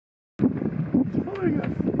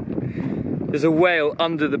There's a whale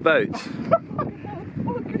under the boat. He's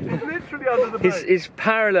literally under the boat. He's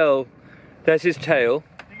parallel. There's his tail.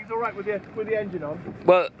 He's all right with the engine on.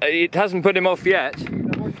 Well, it hasn't put him off yet.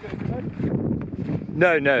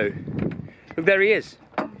 No. Look, there he is.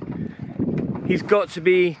 He's got to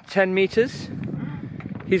be 10 meters.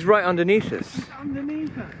 He's right underneath us. He's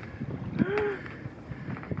underneath us.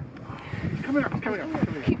 He's coming up.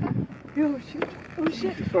 Oh shit. Oh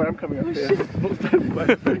shit. Sorry, I'm coming up here. Shit. Oh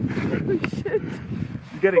shit.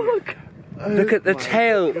 You're getting it. Look at the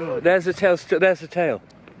tail. God. There's the tail. There's the tail.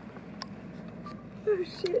 Oh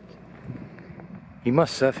shit. He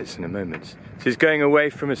must surface in a moment. So he's going away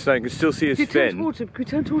from us now. You can still see his Can fin. we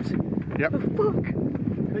turn towards him? Yep. Oh, fuck.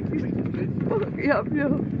 Fuck. Yeah.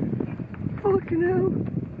 Fucking hell.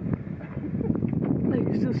 No, you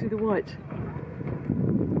can still see the white.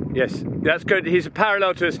 Yes, that's good. He's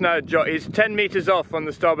parallel to us now, Jock. He's 10 meters off on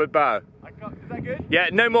the starboard bow. Is that good? Yeah,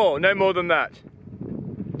 no more than that.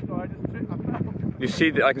 Sorry, I fell. You see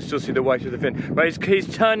that? I can still see the white of the fin. Right, he's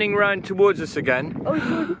turning round towards us again. Oh,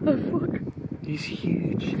 God. Oh, fuck. He's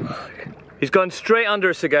huge. He's gone straight under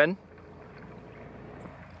us again.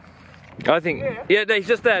 I think. Yeah, he's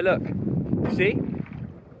just there. Look. See?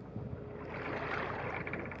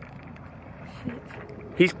 Shit.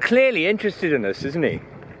 He's clearly interested in us, isn't he?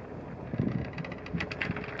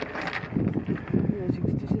 You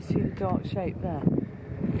can just see the dark shape there.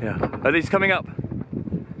 Yeah. Oh, he's coming up.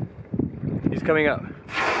 He's coming up.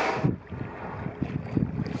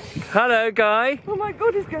 Hello, guy. Oh my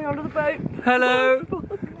God, he's going under the boat. Hello. Oh,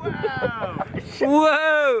 Wow.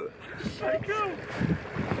 Whoa! So cool.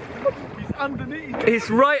 He's underneath. He's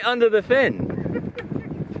right under the fin.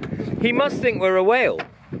 He must think we're a whale.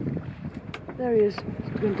 there he is.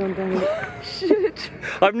 He's going down here. Shit.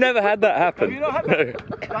 I've never had that happen. Have you not had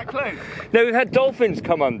that close? No, we've had dolphins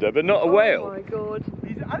come under, but not a whale. Oh my God.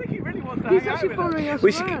 I think he really wants to He's hang out actually with following us. us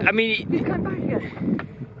We should, around. I mean, He's coming back again.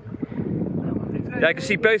 I can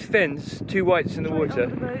see both fins, two whites in the Straight water,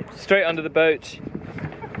 under the boat. straight under the boat.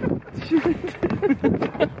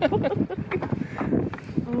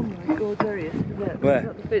 Oh my God, there he is. There. Where? He's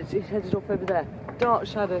at the fence. He's headed off over there. Dark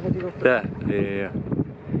shadow heading off. There, yeah.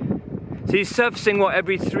 So he's surfacing, what,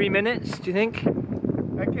 every 3 minutes, do you think?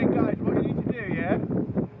 Okay guys, what you need to do, yeah?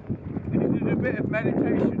 You need to do a bit of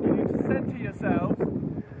meditation. You need to center yourselves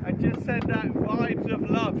and just send out vibes of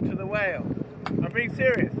love to the whale. I'm being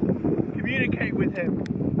serious. Communicate with him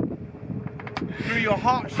through your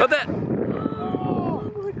heart Oh, chakra. there!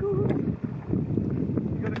 Oh my God.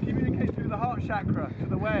 You've got to communicate through the heart chakra to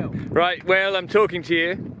the whale. Right, whale, I'm talking to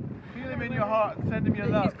you. Feel him in your heart and send him your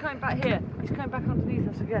love. He's coming back here. He's coming back underneath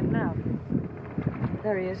us again now.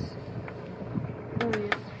 There he is. There he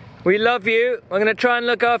is. We love you. I'm going to try and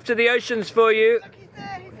look after the oceans for you. Look, he's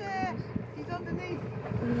there. He's underneath.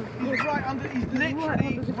 He's right under. He's literally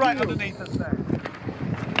under the right keel. underneath us there.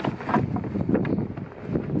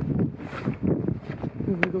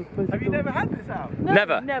 Oh my God, both Have you gone. never had this out? No,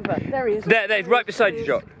 Never. Never. There he is. There, he's right beside you,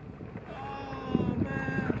 Jock. Oh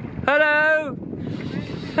man. Hello!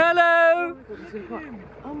 Hello!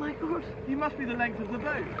 Oh my God. He must be the length of the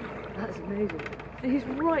boat. That's amazing. He's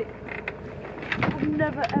right. I've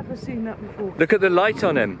never ever seen that before. Look at the light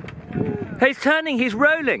on him. Hey, he's turning, he's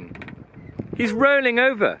rolling. He's rolling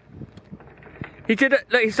over. He did it,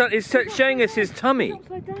 look, he's showing us his tummy. He's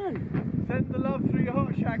upside down. Send the love through your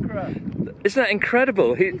heart chakra. Isn't that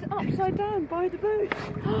incredible? He's upside down by the boat.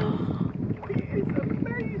 It's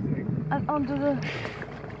amazing. And under the...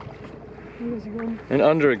 Where's he gone? And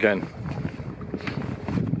under again.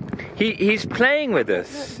 He's playing with Look,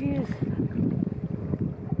 us. he is.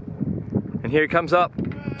 And here he comes up.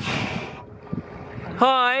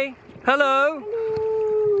 Hi! Hello!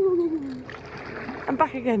 Hello. I'm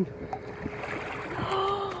back again.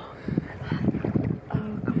 Oh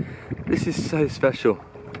God. This is so special.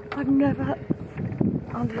 I've never...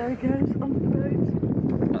 Under there he goes, under the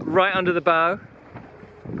boat. Right under the bow.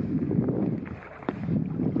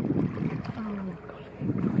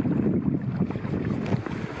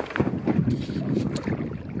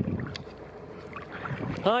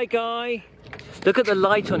 Hi, Guy. Look at the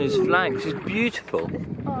light on his flanks. It's beautiful.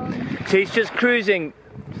 So he's just cruising,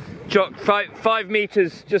 Jock, 5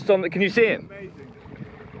 meters just on the... Can you see him?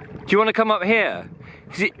 Do you want to come up here?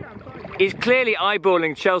 He's clearly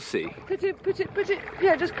eyeballing Chelsea. Put it.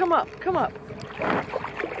 Yeah, just come up.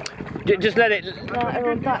 Just let it...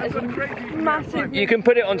 That is a massive... You can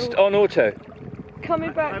put it on auto.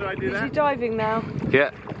 Coming back. How do I do Is he that? diving now?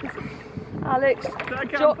 Yeah. Alex, I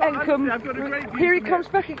can't Jock find- Encombe. I've got a great view Here he from comes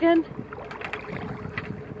here. back again.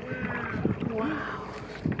 Wow.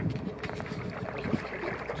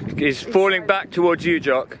 He's falling back towards you,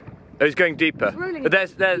 Jock. Oh, he's going deeper. He's rolling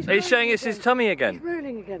But he's showing us again. his tummy again. He's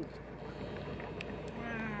rolling again.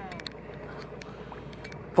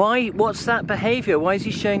 Why? What's that behaviour? Why is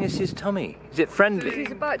he showing us his tummy? Is it friendly?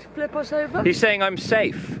 He's about to flip us over. He's saying I'm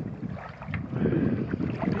safe.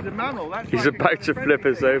 He's a mammal. That's He's like about to flip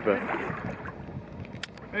us over.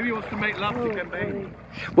 Maybe he wants to make love to Kenbane.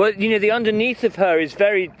 Well, you know, the underneath of her is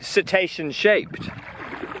very cetacean shaped.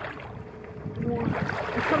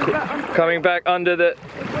 Coming back under the...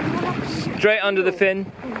 straight under the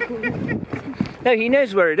fin. No, he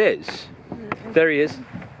knows where it is. There he is.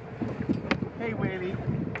 Hey, Wheelie.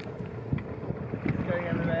 He's going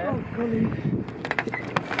over there. Oh, golly.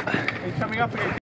 He's coming up again.